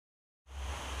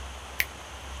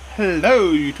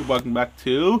Hello YouTube, welcome back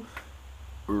to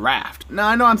Raft. Now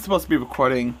I know I'm supposed to be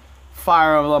recording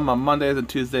Fire Emblem on Mondays and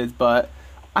Tuesdays, but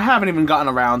I haven't even gotten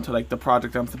around to the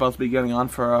project I'm supposed to be getting on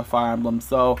for Fire Emblem,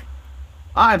 so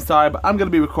I'm sorry, but I'm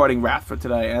gonna be recording Raft for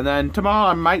today, and then tomorrow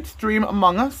I might stream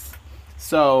Among Us,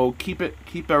 so keep it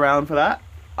around for that.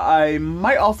 I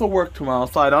might also work tomorrow,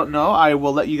 so I don't know. I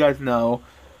will let you guys know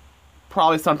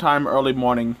probably sometime early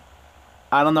morning.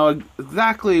 I don't know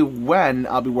exactly when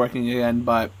I'll be working again,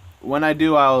 but when I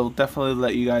do, I'll definitely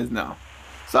let you guys know.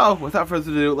 So, without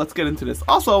further ado, let's get into this.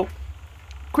 Also,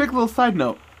 quick little side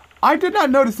note. I did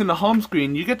not notice in the home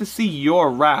screen, you get to see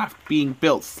your raft being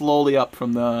built slowly up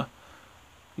from the,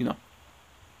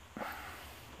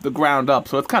 the ground up.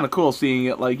 So it's kind of cool seeing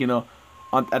it,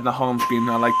 at the home screen.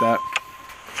 I like that.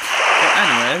 But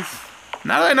anyways,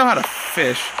 now that I know how to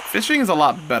fish, fishing is a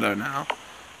lot better now,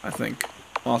 I think.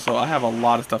 Also, I have a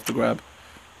lot of stuff to grab.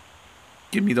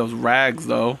 Give me those rags,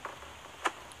 though.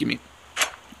 Give me...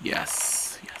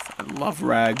 Yes. Yes, I love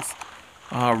rags.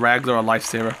 Rags are a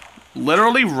lifesaver.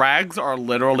 Literally, rags are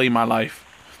literally my life.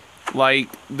 Like,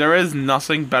 there is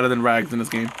nothing better than rags in this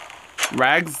game.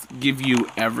 Rags give you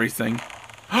everything.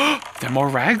 There are more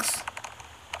rags?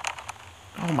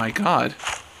 Oh my god.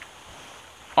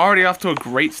 Already off to a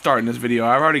great start in this video.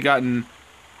 I've already gotten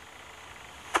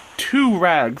 2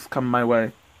 rags come my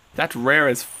way. That's rare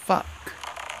as fuck.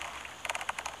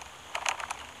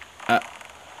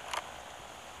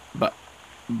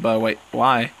 But wait,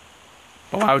 why?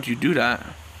 Why would you do that?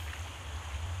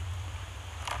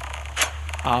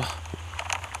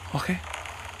 Okay.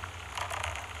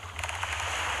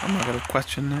 I'm not gonna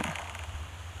question it.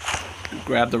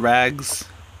 Grab the rags.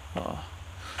 Oh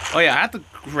yeah, I have to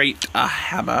create a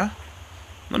hammer.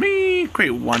 Let me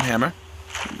create 1 hammer.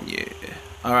 Yeah.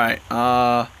 Alright,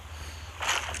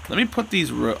 let me put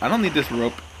these rope. I don't need this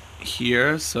rope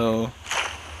here, so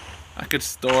I could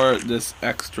store this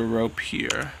extra rope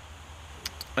here.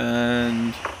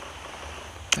 And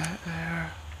that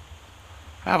there.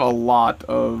 I have a lot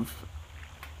of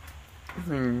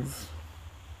things.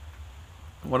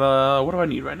 What do I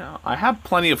need right now? I have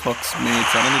plenty of hooks made,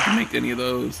 so I don't need to make any of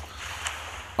those.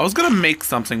 I was gonna make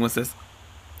something with this.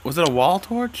 Was it a wall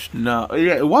torch? No.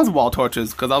 Yeah, it was wall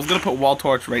torches, because I was gonna put wall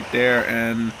torch right there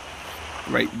and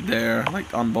right there,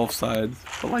 like on both sides.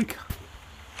 But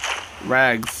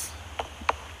rags.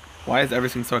 Why is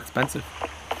everything so expensive?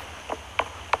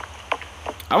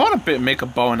 I want to make a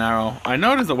bow and arrow. I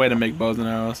know there's a way to make bows and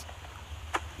arrows.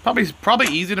 Probably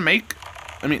easy to make.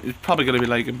 I mean, it's probably gonna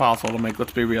be impossible to make.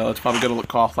 Let's be real. It's probably gonna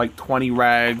cost 20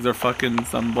 rags or fucking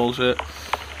some bullshit.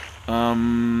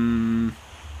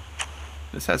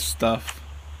 This has stuff.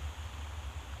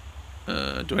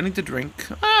 Do I need to drink?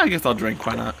 I guess I'll drink.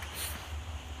 Why not?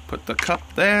 Put the cup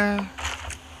there.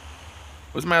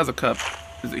 Where's my other cup?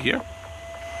 Is it here?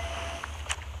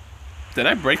 Did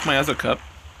I break my other cup?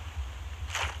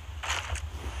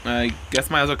 I guess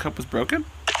my other cup was broken?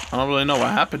 I don't really know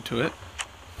what happened to it.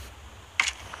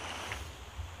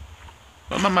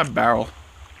 What about my barrel?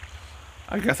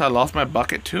 I guess I lost my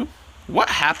bucket too? What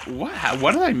happened?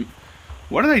 What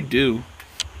did I do?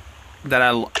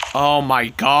 Oh my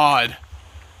god.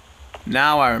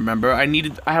 Now I remember.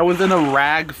 I was in a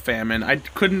rag famine. I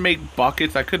couldn't make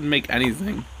buckets. I couldn't make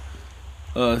anything.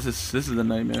 This is a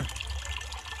nightmare.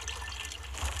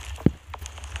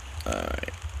 Alright.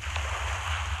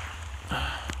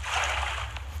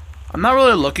 I'm not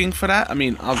really looking for that. I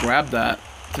mean, I'll grab that.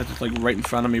 It's just right in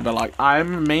front of me, but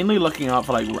I'm mainly looking out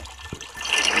for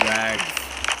rags.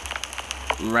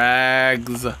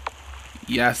 Rags.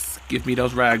 Yes, give me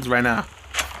those rags right now.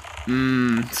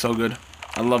 So good.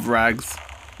 I love rags.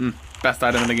 Best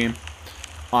item in the game.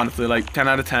 Honestly, 10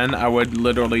 out of 10, I would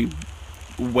literally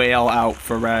wail out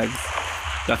for rags.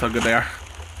 That's how good they are.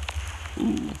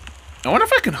 Ooh. I wonder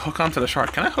if I can hook onto the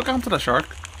shark. Can I hook onto the shark?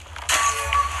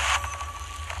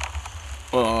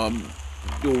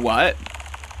 What?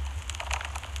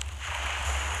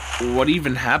 What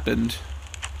even happened?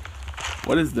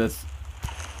 What is this?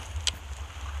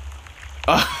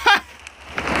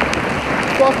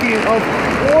 Fucking, of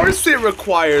course it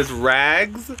requires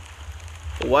rags.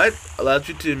 What? Allows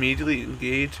you to immediately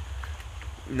engage?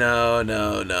 No.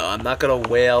 I'm not gonna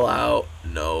wail out.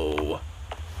 No.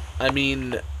 I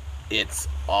mean, it's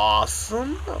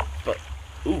awesome, but...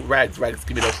 Ooh, rags.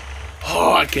 Give me those.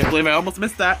 Oh, I can't believe I almost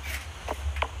missed that.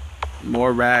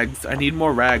 More rags. I need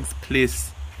more rags,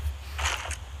 please.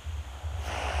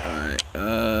 Alright,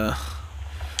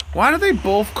 why do they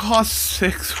both cost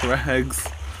 6 rags?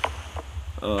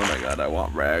 Oh my god, I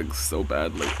want rags so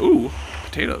badly. Ooh,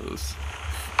 potatoes.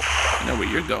 I know where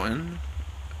you're going.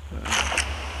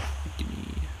 Give me...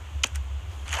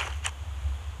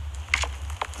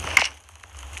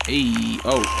 Hey,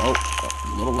 oh,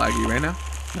 a little laggy right now.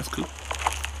 That's cool.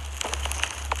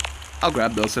 I'll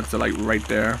grab those since they're like right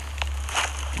there.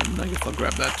 And I guess I'll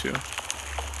grab that too.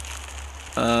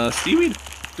 Seaweed.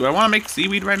 Do I want to make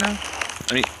seaweed right now?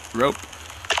 I mean, rope.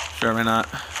 Sure, why not?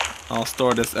 I'll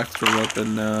store this extra rope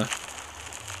in the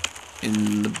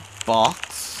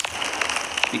box.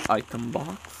 The item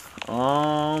box.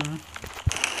 I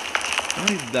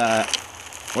need that.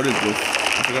 What is this?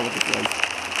 I forgot what this was.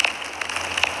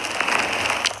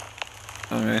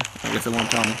 Okay, I guess it won't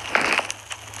tell me.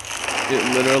 It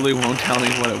literally won't tell me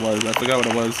what it was. I forgot what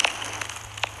it was.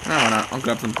 No, why not? I'll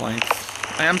grab some planks.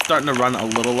 I am starting to run a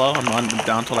little low. I'm running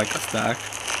down to like a stack.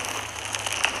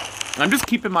 I'm just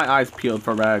keeping my eyes peeled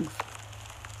for rags.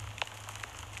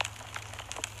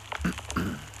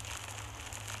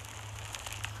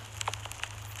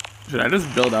 Should I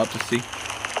just build out to see?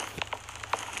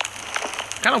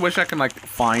 Kind of wish I can like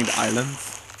find islands.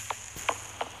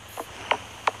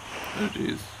 Oh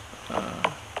jeez.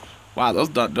 Wow, those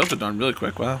are done really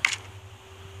quick. Wow.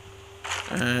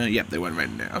 Yep, they went right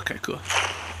in there. Okay, cool.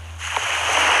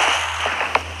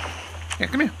 Yeah,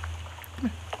 come here. Come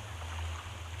here.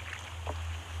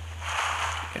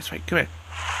 That's right. Come here.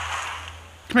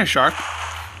 Come here, shark.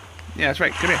 Yeah, that's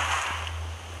right. Come here.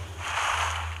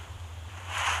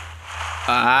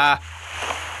 Ah.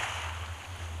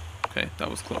 Okay, that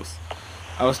was close.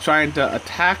 I was trying to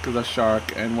attack the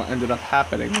shark, and what ended up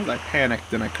happening was I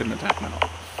panicked and I couldn't attack him at all.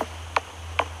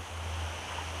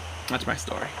 That's my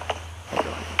story.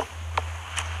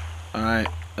 Alright,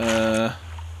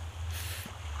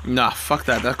 nah, fuck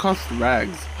that. That costs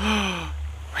rags.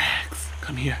 Rags,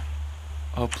 come here.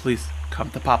 Oh, please, come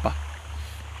to Papa.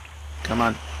 Come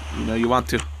on. You know you want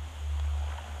to.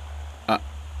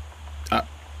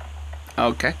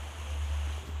 Okay.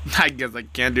 I guess I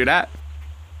can't do that.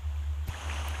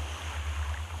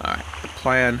 Alright, the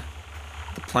plan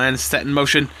is set in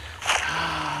motion.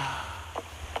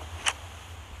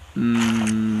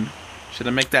 Should I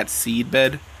make that seed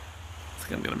bed? I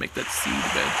think I'm gonna make that seed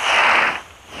bed.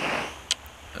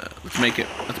 Let's make it.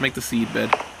 Let's make the seed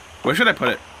bed. Where should I put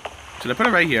it? Should I put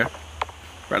it right here?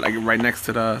 Right, like right next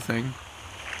to the thing?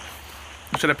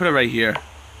 Or should I put it right here?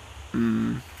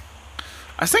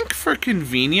 I think for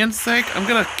convenience sake, I'm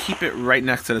gonna keep it right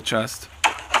next to the chest.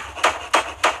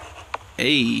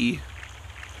 Hey.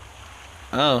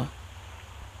 Oh.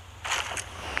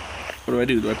 What do I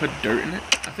do? Do I put dirt in it?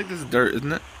 I think this is dirt,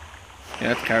 isn't it?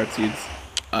 Yeah, that's carrot seeds.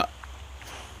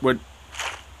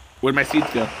 Where'd my seeds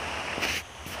go?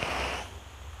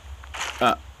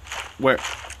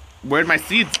 Where'd my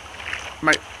seeds?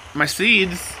 My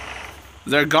seeds?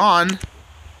 They're gone.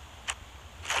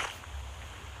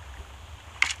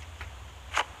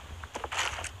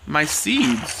 My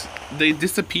seeds, they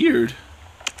disappeared.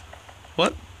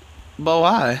 What? But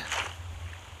why?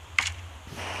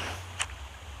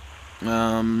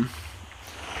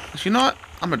 You know what?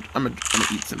 I'm gonna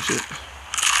eat some shit.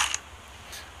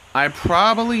 I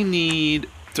probably need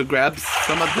to grab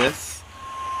some of this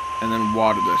and then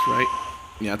water this, right?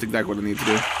 Yeah, that's exactly what I need to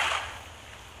do.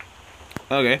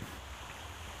 Okay.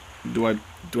 Do I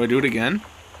do it again?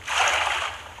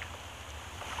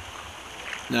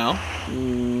 No.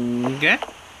 Okay.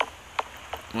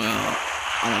 Well,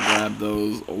 I'm gonna grab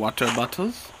those water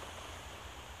bottles.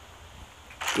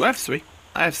 Do I have 3?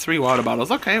 I have 3 water bottles.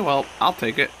 Okay, well, I'll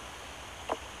take it.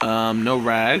 No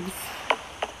rags.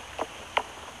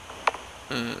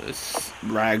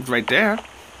 Rags right there.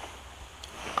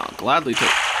 I'll gladly take.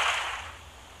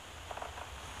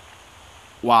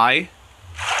 Why?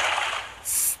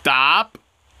 Stop.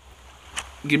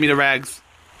 Give me the rags.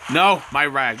 No, my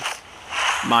rags.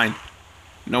 Mine.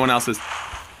 No one else's. Oh,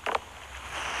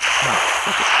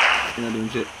 fuck it. You're not doing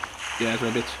shit. Yeah, that's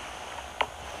right, bitch.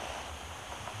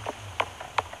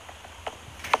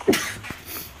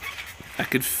 I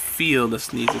could feel the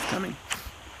sneezes coming.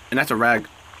 And that's a rag.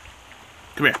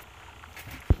 Come here.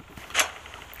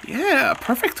 Yeah,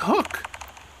 perfect hook.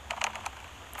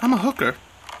 I'm a hooker.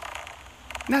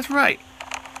 That's right.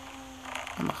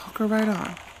 I'm a hooker right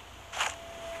on.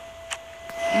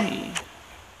 Hey.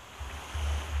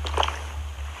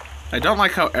 I don't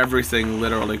like how everything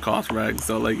literally costs rags,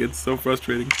 so like it's so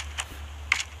frustrating.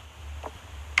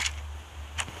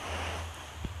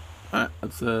 Alright,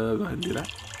 let's go ahead and do that.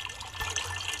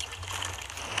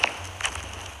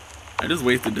 I just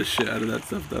wasted the shit out of that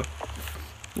stuff though.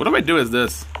 What do I do as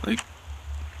this? Like,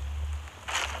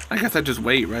 I guess I just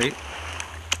wait, right?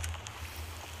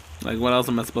 Like, what else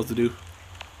am I supposed to do?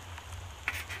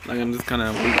 Like, I'm just kind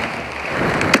of waiting.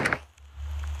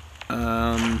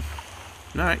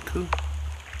 Alright, cool.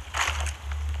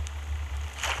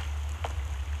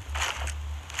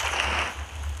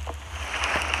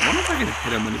 can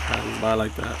hit him when he passes by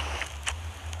like that.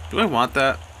 Do I want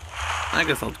that? I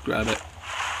guess I'll grab it.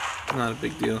 It's not a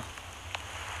big deal.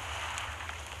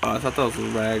 Oh, I thought those were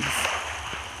rags.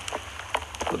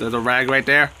 But there's a rag right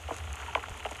there.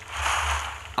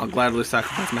 I'll gladly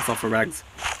sacrifice myself for rags.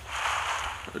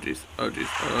 Oh jeez, oh jeez,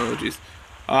 oh jeez.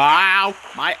 Ow!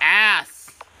 My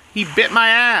ass! He bit my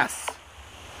ass!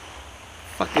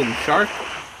 Fucking shark.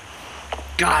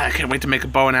 God, I can't wait to make a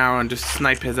bow and arrow and just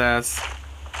snipe his ass.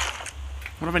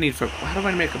 What do I need for... How do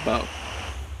I make a bow?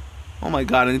 Oh my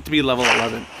god, I need to be level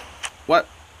 11. What?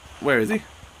 Where is he?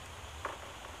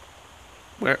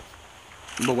 Where?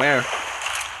 But where?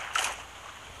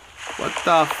 What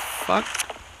the fuck?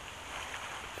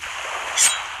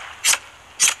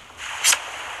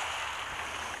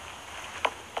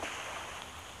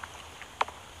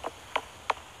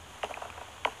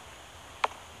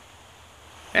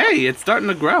 Hey, it's starting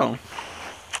to grow.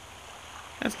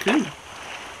 That's cool.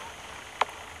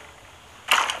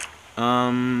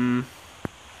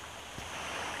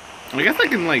 I guess I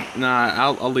can like,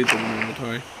 nah, I'll leave them in the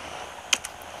inventory.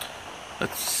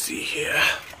 Let's see here.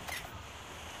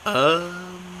 Just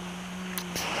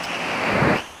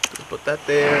put that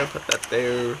there, put that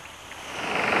there.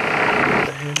 Put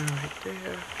the hammer right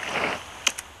there.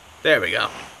 There we go.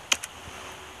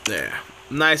 There.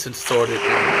 Nice and sorted.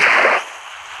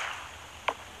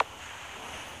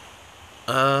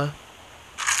 I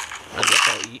guess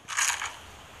I'll eat.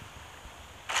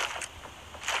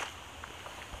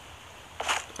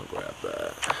 I'll grab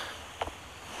that.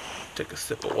 Take a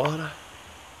sip of water.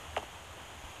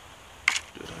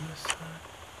 Do it on this side.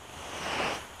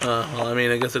 Well, I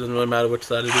mean, I guess it doesn't really matter which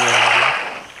side it is.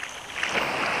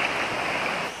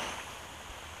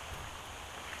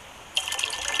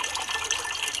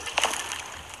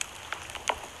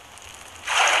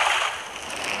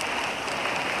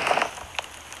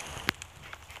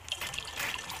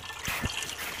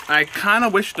 I kind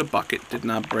of wish the bucket did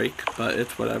not break, but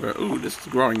it's whatever. Ooh, this is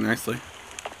growing nicely.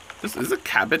 This is it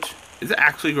cabbage? Is it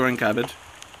actually growing cabbage?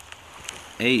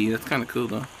 Hey, that's kind of cool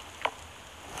though.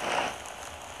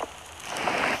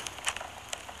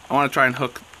 I want to try and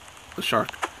hook the shark.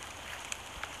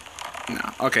 No,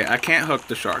 okay, I can't hook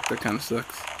the shark. That kind of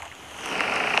sucks.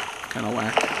 Kind of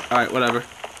whack. All right, whatever.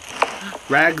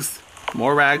 Rags,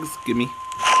 more rags. Give me.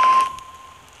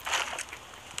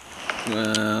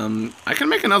 I can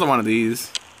make another one of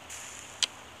these.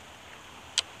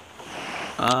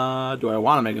 Do I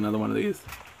want to make another one of these?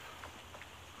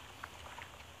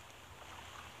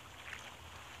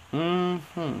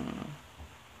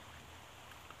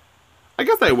 I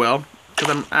guess I will,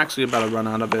 because I'm actually about to run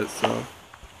out of it, so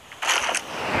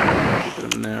keep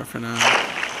it in there for now.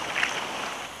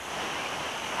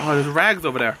 Oh, there's rags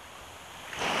over there.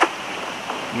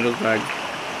 Those rags.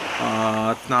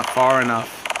 It's not far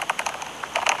enough.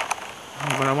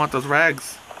 Oh, but I want those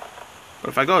rags. But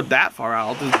if I go that far out,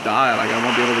 I'll just die. Like, I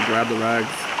won't be able to grab the rags.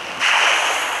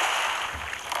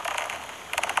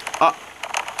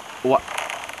 What?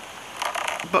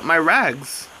 But my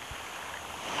rags.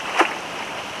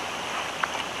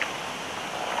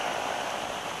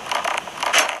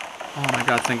 Oh my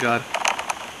god, thank god.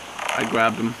 I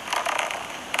grabbed him.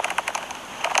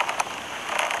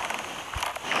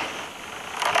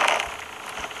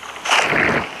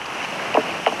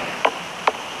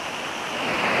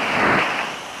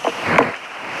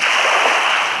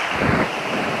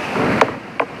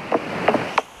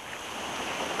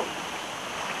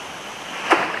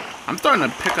 I'm starting to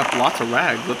pick up lots of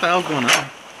rags. What the hell's going on?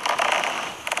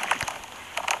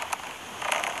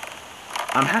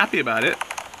 I'm happy about it.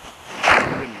 Don't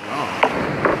get me wrong.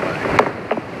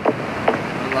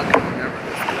 My luck is never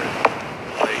this good.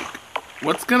 Like,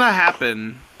 what's gonna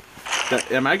happen?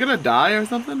 Am I gonna die or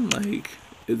something? Like,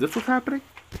 is this what's happening?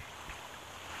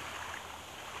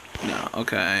 No,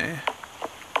 okay.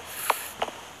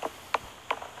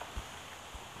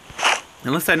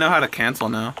 Unless I know how to cancel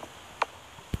now.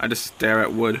 I just stare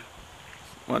at wood.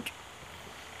 What?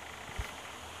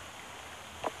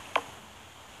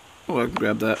 Oh, I can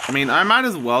grab that. I mean, I might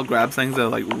as well grab things that are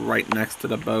like right next to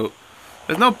the boat.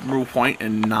 There's no point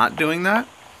in not doing that.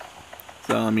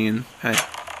 So, I mean, hey.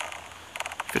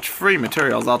 If it's free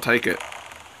materials, I'll take it.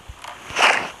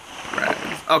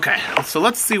 Rags. Okay, so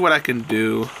let's see what I can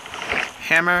do.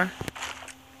 Hammer.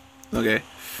 Okay.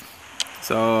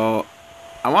 So,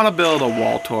 I want to build a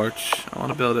wall torch. I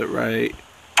want to build it right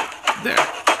there.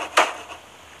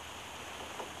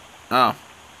 Oh.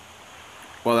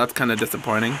 Well, that's kind of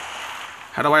disappointing.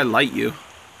 How do I light you?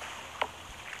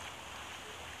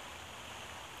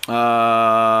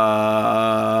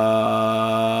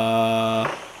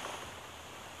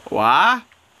 What?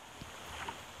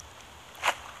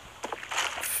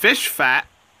 Fish fat?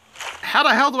 How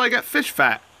the hell do I get fish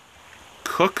fat?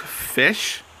 Cook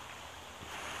fish?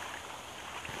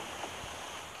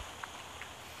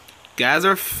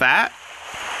 Gather fat?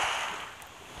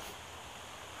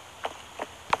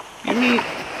 You mean...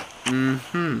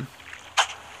 Mm-hmm.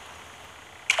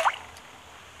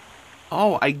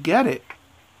 Oh, I get it.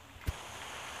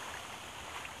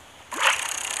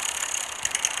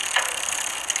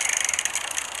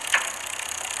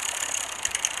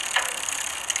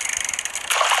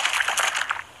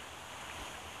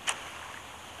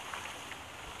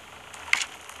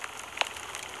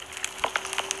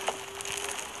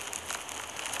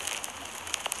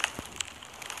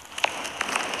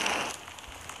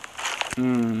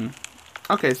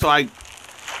 Okay, so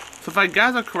if I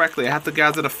gather correctly, I have to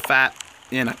gather the fat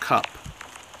in a cup.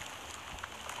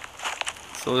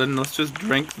 So then let's just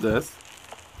drink this.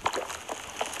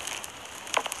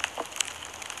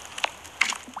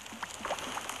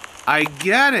 I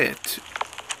get it.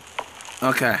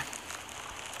 Okay.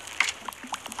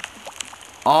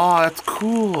 Oh, that's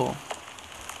cool.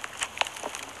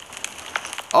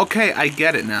 Okay, I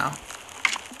get it now.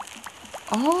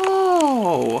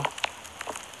 Oh.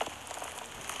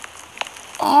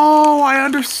 Oh, I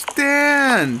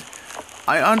understand.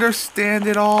 I understand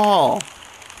it all.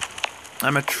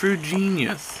 I'm a true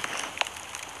genius.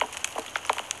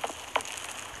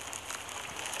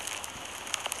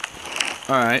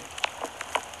 Alright.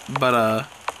 But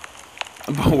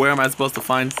where am I supposed to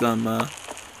find some,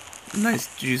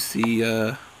 nice juicy,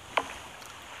 I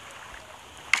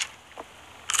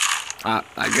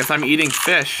guess I'm eating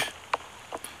fish.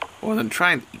 I wasn't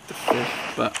trying to eat the fish,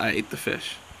 but I ate the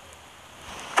fish.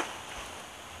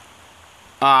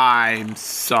 I'm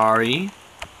sorry.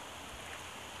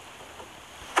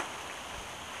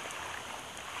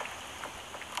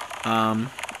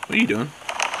 What are you doing?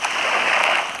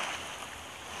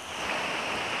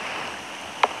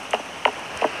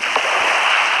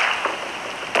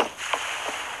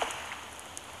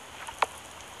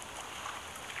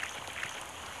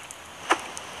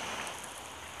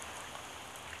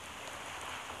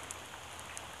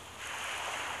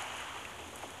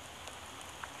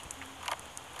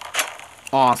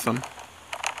 Awesome.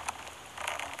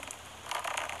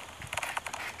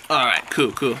 Alright,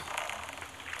 cool.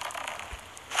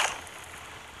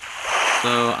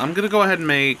 So, I'm gonna go ahead and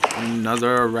make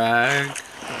another rag,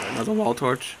 another wall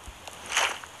torch,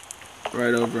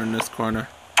 right over in this corner.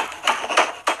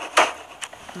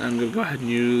 And I'm gonna go ahead and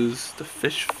use the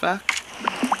fish fat.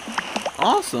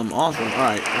 Awesome.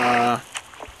 Alright,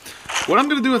 what I'm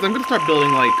gonna do is I'm gonna start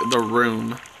building, like, the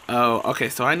room. Oh, okay,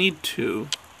 so I need 2.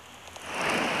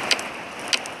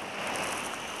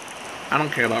 I don't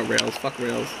care about rails. Fuck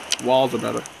rails. Walls are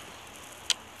better.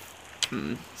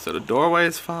 So the doorway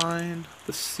is fine.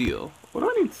 The seal. What do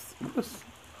I need?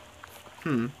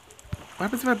 What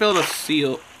happens if I build a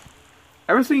seal?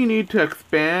 Everything you need to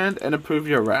expand and improve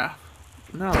your raft.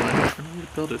 No, I need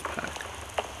a builder's pack.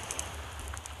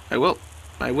 I will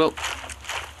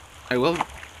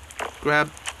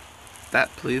grab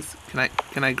that, please. Can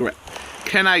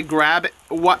I grab it?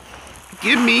 What?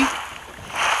 Give me.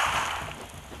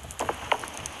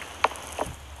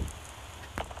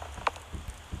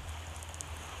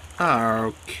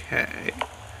 Okay.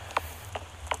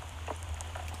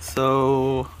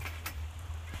 So,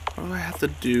 what do I have to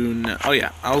do now? Oh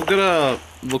yeah, I was gonna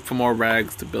look for more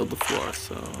rags to build the floor,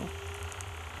 so...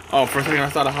 Oh, for a second I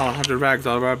thought I had 100 rags,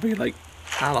 I would be like,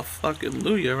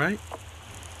 hallelujah, right?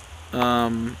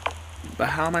 But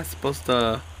how am I supposed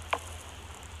to...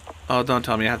 Oh, don't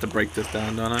tell me I have to break this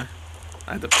down, don't I?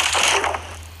 I have to...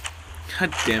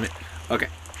 God damn it. Okay,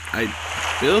 I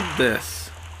build this.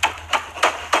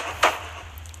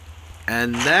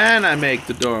 And then I make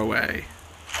the doorway.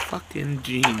 Fucking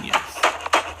genius.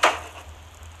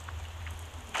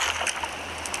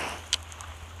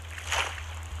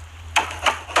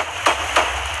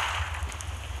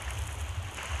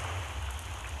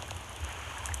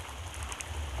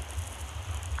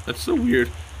 That's so weird.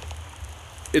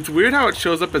 It's weird how it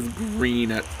shows up as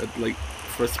green at like,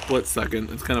 for a split second.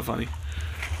 It's kind of funny.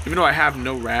 Even though I have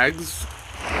no rags.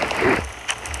 Hey,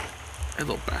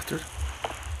 little bastard.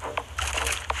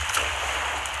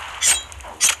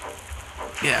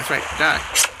 Yeah, that's right. Die.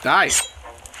 Die.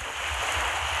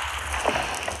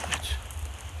 Bitch.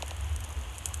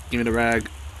 Give me the rag.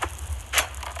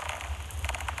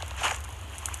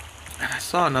 And I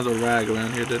saw another rag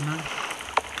around here, didn't I?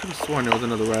 Could have sworn there was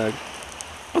another rag.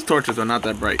 Those torches are not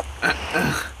that bright.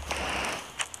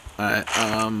 Alright,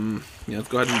 yeah, let's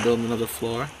go ahead and build another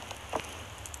floor.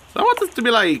 So I want this to be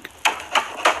like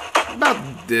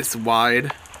about this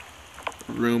wide,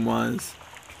 room-wise.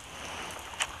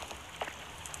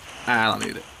 I don't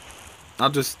need it. I'll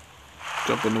just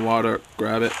jump in the water,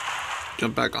 grab it,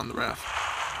 jump back on the raft.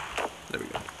 There we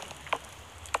go.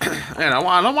 And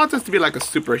I don't want this to be like a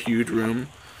super huge room,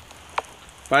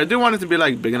 but I do want it to be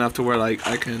like big enough to where like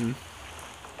I can,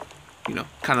 you know,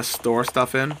 kind of store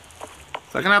stuff in.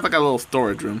 So I can have like a little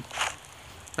storage room.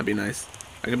 That'd be nice.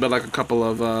 I can build like a couple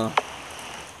of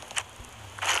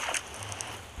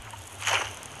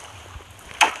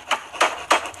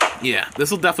yeah,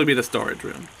 this will definitely be the storage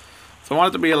room. So I want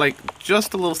it to be like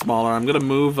just a little smaller. I'm gonna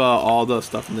move all the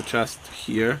stuff in the chest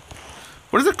here.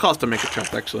 What does it cost to make a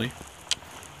chest actually?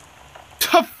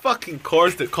 Of fucking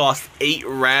course it costs 8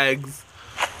 rags.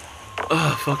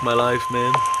 Ugh, fuck my life,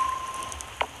 man.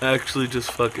 Actually, just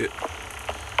fuck it.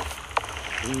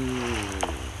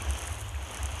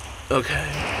 Okay,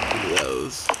 give me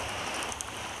those.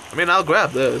 I mean, I'll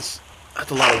grab this.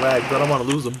 That's a lot of rags, but I don't want to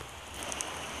lose them.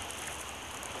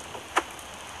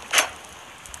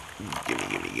 Gimme.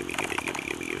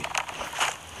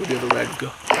 Where'd the other rags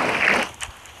go?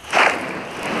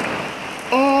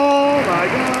 Oh my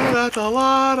god, that's a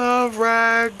lot of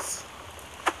rags.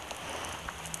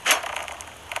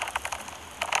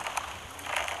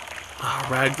 Ah,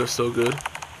 rags are so good.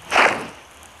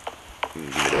 Give me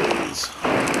those.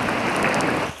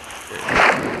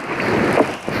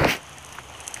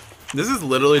 This is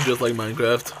literally just like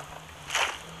Minecraft.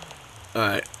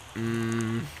 Alright.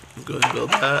 Let's go ahead and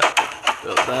build that.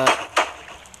 Build that.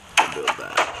 Build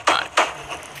that. Alright.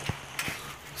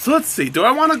 So let's see. Do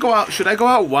I want to go out? Should I go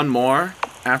out one more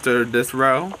after this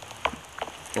row?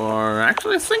 Or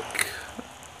actually, I think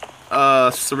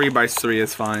 3 by 3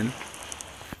 is fine.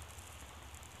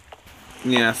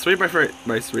 Yeah, 3 by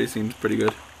 3 seems pretty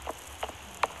good.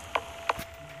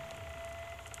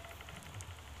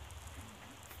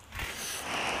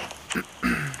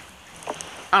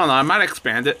 I don't know, I might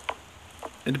expand it.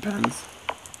 It depends.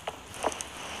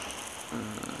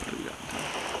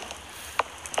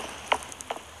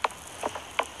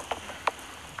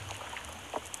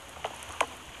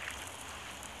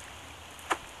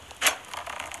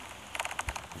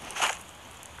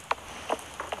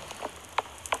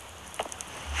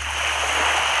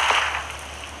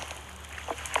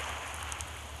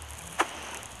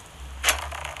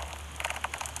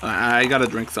 I gotta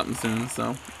drink something soon,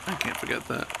 so I can't forget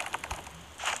that.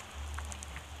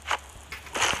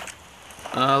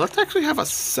 Let's actually have a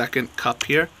second cup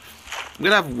here. I'm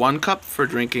gonna have 1 cup for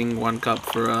drinking, 1 cup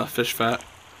for fish fat.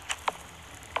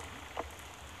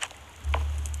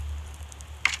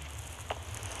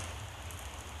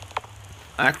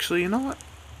 Actually, you know what?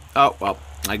 Oh, well,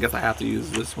 I guess I have to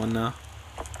use this one now.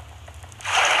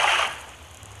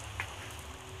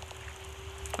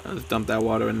 I'll just dump that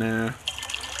water in there.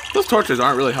 Those torches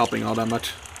aren't really helping all that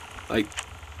much. Like,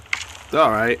 they're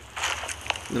alright.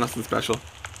 Nothing special.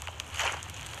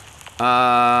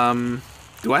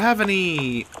 Do I have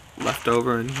any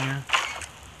leftover in here?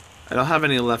 I don't have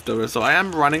any leftover, so I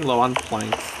am running low on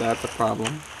planks. That's a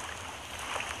problem.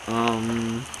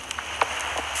 I'm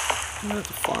gonna have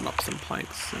to farm up some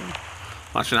planks soon.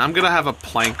 Watch it, I'm gonna have a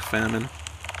plank famine.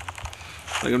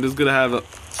 Like, I'm just gonna have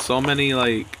so many,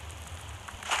 like...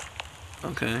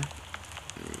 Okay.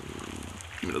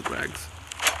 Give me those rags.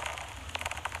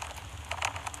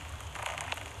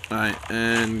 Alright,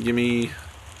 and give me...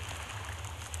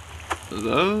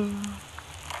 those.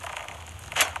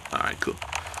 Alright, cool.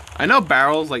 I know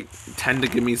barrels, like, tend to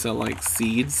give me some, like,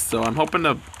 seeds, so I'm hoping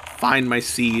to find my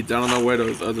seeds. I don't know where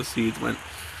those other seeds went.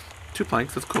 2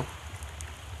 planks, that's cool.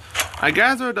 I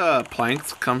gathered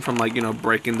planks come from, like, you know,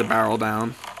 breaking the barrel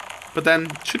down. But then,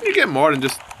 shouldn't you get more than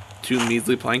just 2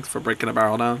 measly planks for breaking a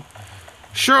barrel down?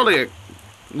 Surely it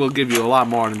will give you a lot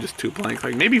more than just 2 planks.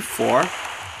 Like, maybe 4?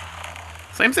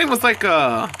 Same thing with, like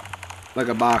a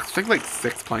box. I think, like,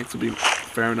 6 planks would be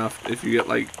fair enough if you get,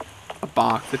 like, a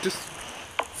box. It just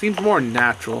seems more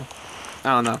natural. I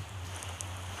don't know.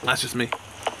 That's just me.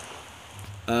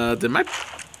 Did my...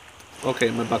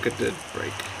 Okay, my bucket did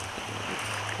break.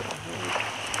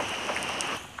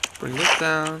 Bring this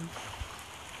down.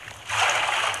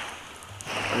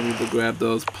 I need to grab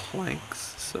those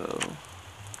planks, so...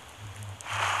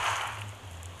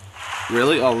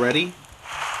 Really? Already?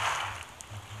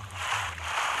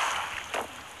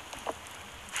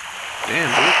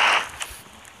 Damn, dude.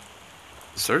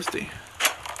 Thirsty.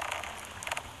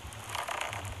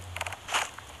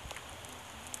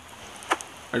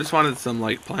 I just wanted some,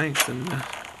 like, planks, and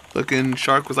looking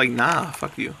shark was like, nah,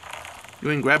 fuck you.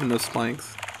 You ain't grabbing those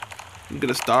planks. I'm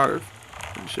gonna starve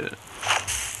and shit.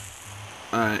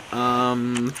 Alright,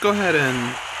 let's go ahead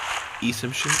and eat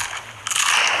some shit.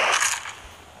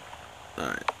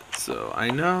 Alright, so I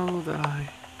know that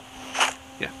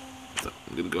yeah. So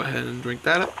I'm gonna go ahead and drink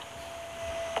that up.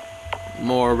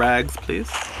 More rags, please.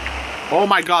 Oh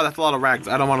my god, that's a lot of rags.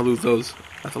 I don't want to lose those.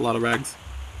 That's a lot of rags.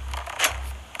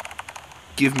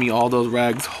 Give me all those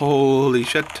rags. Holy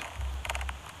shit.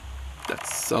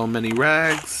 That's so many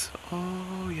rags.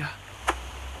 Oh yeah.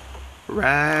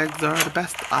 Rags are the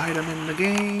best item in the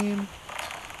game.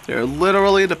 They're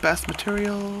literally the best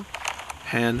material.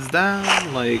 Hands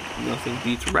down. Like, nothing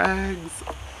beats rags.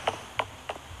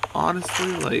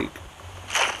 Honestly, like,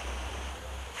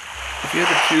 if you had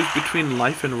to choose between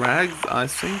life and rags, I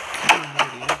think you know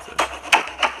the answer.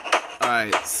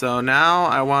 Alright, so now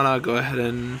I want to go ahead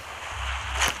and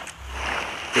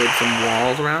build some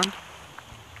walls around.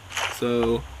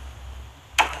 So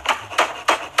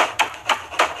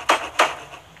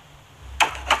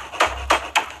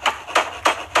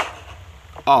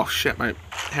oh shit, my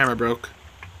hammer broke.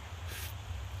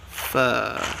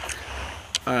 Fuck.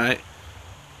 Alright.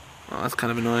 Well, that's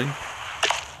kind of annoying.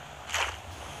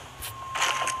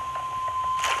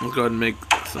 Let's go ahead and make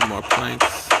some more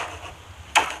planks.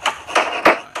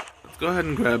 Alright, let's go ahead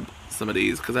and grab some of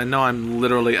these, because I know I'm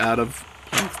literally out of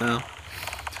planks now.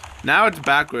 Now it's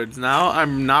backwards. Now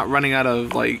I'm not running out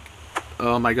of, like,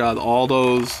 oh my god, all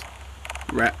those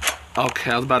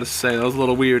okay, I was about to say, that was a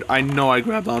little weird. I know I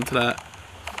grabbed onto that.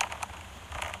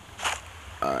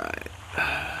 Alright.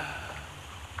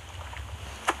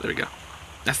 There we go.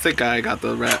 I think I got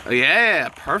the yeah,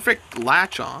 perfect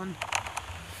latch on.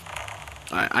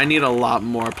 Alright, I need a lot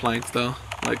more planks though.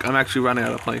 Like, I'm actually running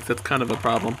out of planks. That's kind of a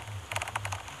problem.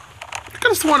 I could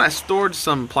have sworn I stored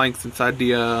some planks inside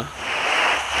the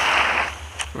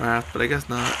raft, but I guess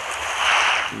not.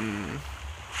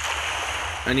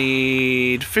 I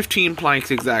need 15 planks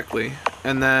exactly.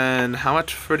 And then how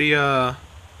much for the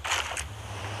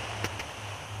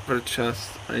chest?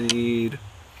 I need...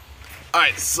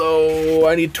 Alright, so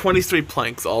I need 23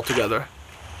 planks altogether.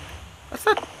 That's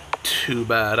not too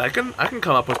bad. I can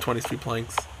come up with 23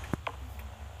 planks.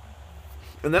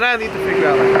 And then I need to figure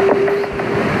out like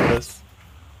this.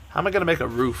 How am I gonna make a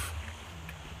roof?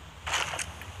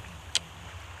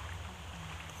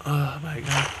 Oh my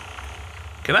god.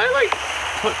 Can I like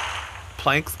put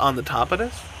planks on the top of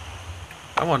this?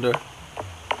 I wonder.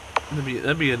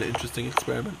 That'd be an interesting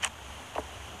experiment.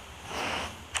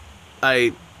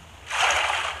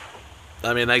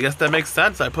 I mean, I guess that makes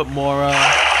sense. I put more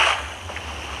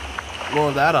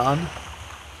of that on.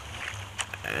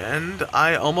 And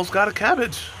I almost got a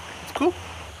cabbage. It's cool.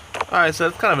 Alright, so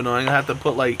it's kind of annoying. I have to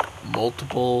put, like,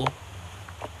 multiple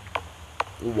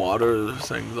water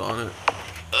things on it.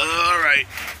 Alright.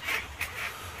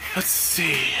 Let's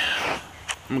see.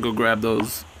 I'm gonna go grab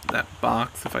that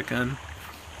box if I can.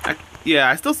 Yeah,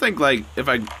 I still think, like, if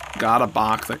I got a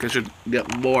box, like, I should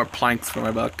get more planks for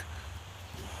my buck.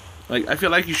 Like, I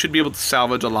feel like you should be able to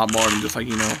salvage a lot more than just, like,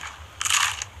 you know,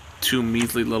 2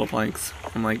 measly little planks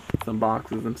from, like, some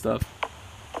boxes and stuff.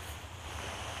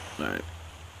 Alright.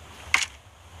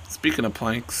 Speaking of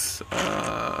planks, shit.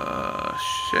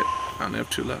 I only have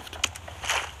 2 left.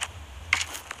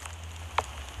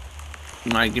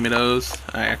 Might give me those.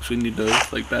 I actually need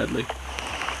those, like, badly.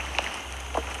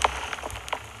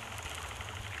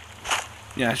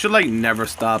 Yeah, I should, like, never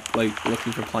stop, like,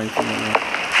 looking for planks and whatnot.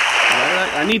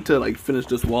 I need to, like, finish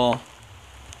this wall.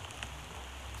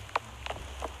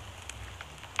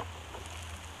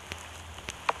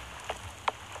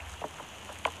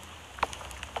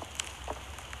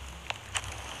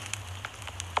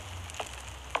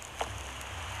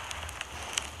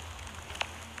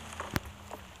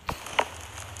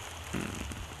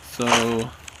 So,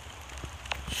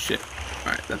 shit.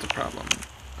 Alright, that's a problem.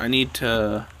 I need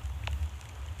to...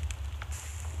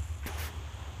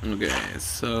 Okay,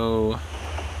 so...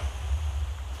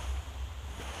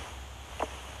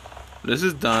 This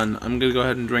is done. I'm gonna go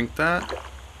ahead and drink that.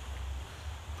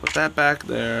 Put that back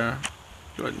there.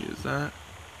 Go ahead and use that.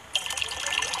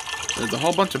 There's a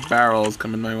whole bunch of barrels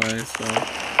coming my way, so...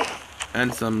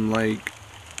 And some, like...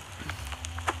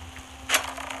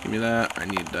 Give me that. I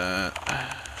need that.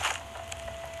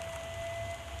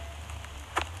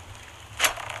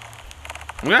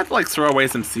 I'm gonna have to, like, throw away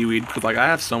some seaweed, because, like, I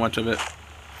have so much of it.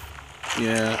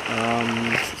 Yeah,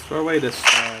 throw away this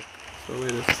sack. Throw away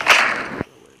this.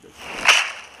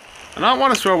 I don't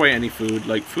want to throw away any food.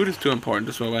 Like, food is too important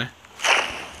to throw away.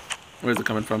 Where's it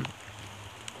coming from?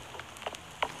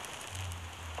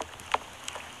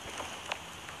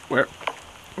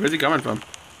 Where's he coming from?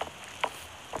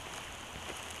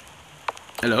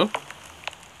 Hello?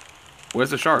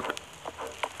 Where's the shark?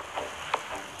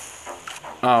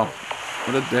 Oh,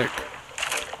 what a dick.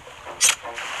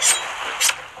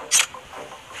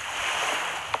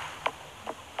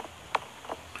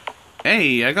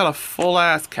 Hey, I got a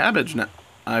full-ass cabbage now.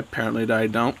 Apparently I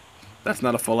don't. That's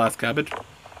not a full-ass cabbage.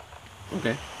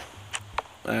 Okay.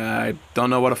 I don't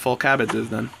know what a full cabbage is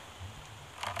then.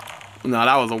 No,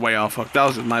 that was a way off hook. That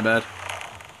was just my bad.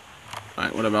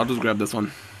 Alright, whatever. I'll just grab this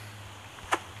one.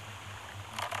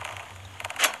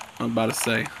 I'm about to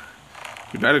say.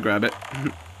 You better grab it.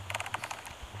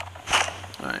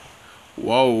 Alright.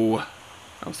 Whoa.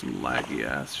 That was some laggy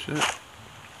ass shit.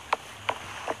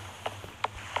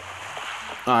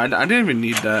 Oh, I didn't even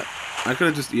need that. I could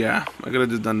have just, yeah. I could have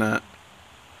just done that.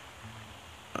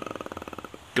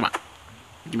 Come on.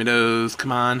 Give me those.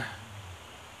 Come on.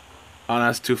 Oh,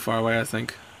 that's too far away, I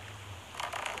think.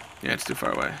 Yeah, it's too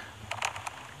far away.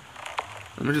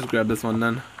 Let me just grab this one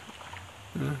then.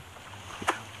 Yeah.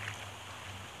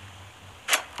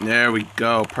 There we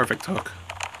go. Perfect hook.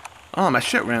 Oh, my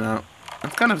shit ran out.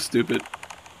 That's kind of stupid.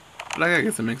 But I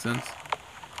guess it makes sense.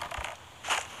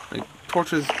 Like,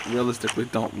 torches realistically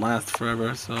don't last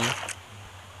forever, so...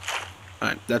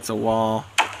 Alright, that's a wall.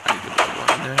 I need to build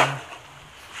one there.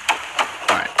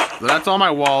 Alright, so that's all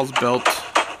my walls built.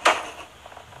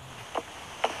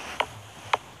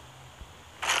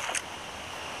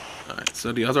 Alright,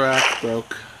 so the other axe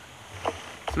broke.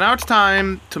 So now it's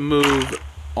time to move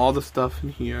all the stuff in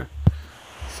here.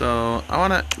 So I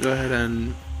want to go ahead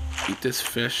and eat this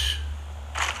fish.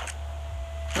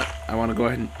 I want to go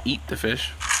ahead and eat the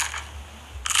fish.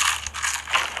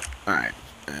 Alright,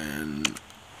 and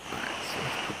alright, so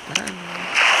let's put that in.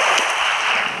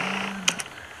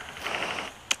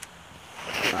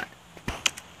 Alright.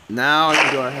 Now I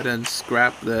can go ahead and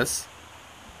scrap this.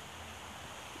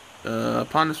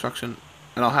 Upon destruction.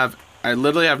 And I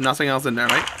literally have nothing else in there,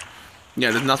 right?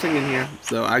 Yeah, there's nothing in here,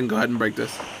 so I can go ahead and break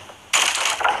this.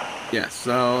 Yeah,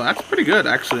 so that's pretty good,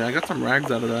 actually. I got some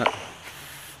rags out of that.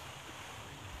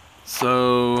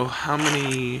 So, how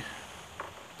many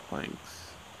planks?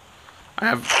 I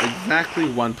have exactly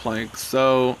 1 plank,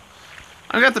 so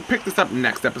I'm going to have to pick this up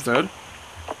next episode.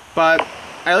 But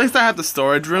at least I have the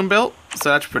storage room built, so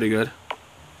that's pretty good.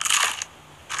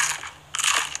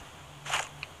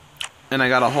 And I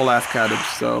got a whole ass cabbage,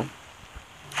 so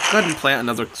go ahead and plant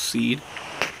another seed.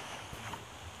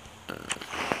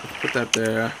 Let's put that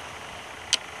there.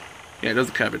 Yeah, those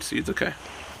are cabbage seeds, okay.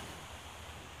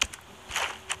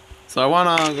 So I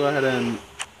want to go ahead and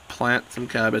plant some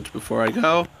cabbage before I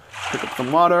go. Pick up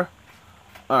some water.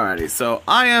 Alrighty, so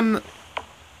I am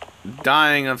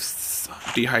dying of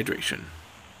dehydration.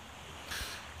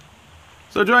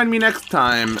 So join me next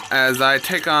time as I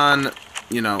take on,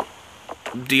 you know,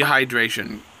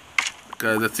 dehydration.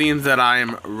 Because it seems that I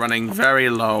am running very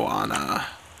low on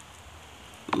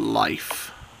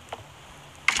life.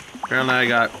 Apparently I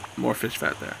got more fish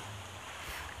fat there.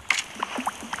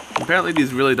 Apparently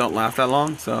these really don't last that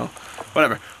long, so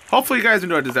whatever. Hopefully you guys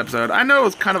enjoyed this episode. I know it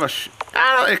was kind of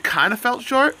it kind of felt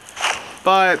short,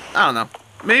 but I don't know.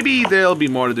 Maybe there'll be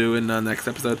more to do in the next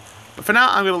episode. But for now,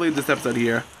 I'm going to leave this episode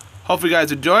here. Hopefully you guys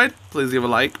enjoyed. Please leave a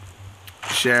like,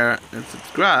 share, and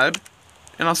subscribe.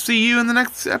 And I'll see you in the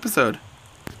next episode.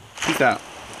 Peace out.